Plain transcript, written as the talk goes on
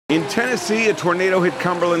In Tennessee, a tornado hit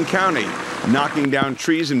Cumberland County, knocking down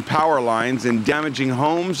trees and power lines and damaging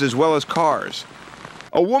homes as well as cars.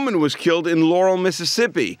 A woman was killed in Laurel,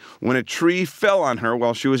 Mississippi, when a tree fell on her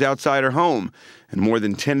while she was outside her home. And more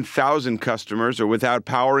than 10,000 customers are without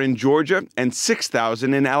power in Georgia and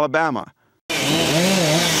 6,000 in Alabama.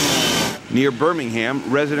 Near Birmingham,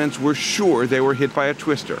 residents were sure they were hit by a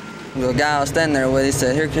twister. The guy I was standing there with, he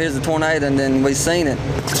said, here's the tornado, and then we seen it.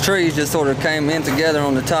 The trees just sort of came in together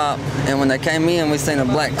on the top, and when they came in, we seen a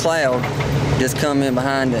black cloud just come in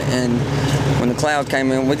behind it, and when the cloud came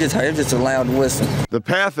in, we just heard just a loud whistle. The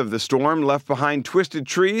path of the storm left behind twisted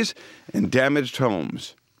trees and damaged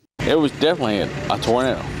homes. It was definitely a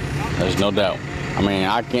tornado, there's no doubt. I mean,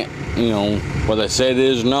 I can't, whether they said it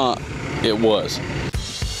is or not, it was.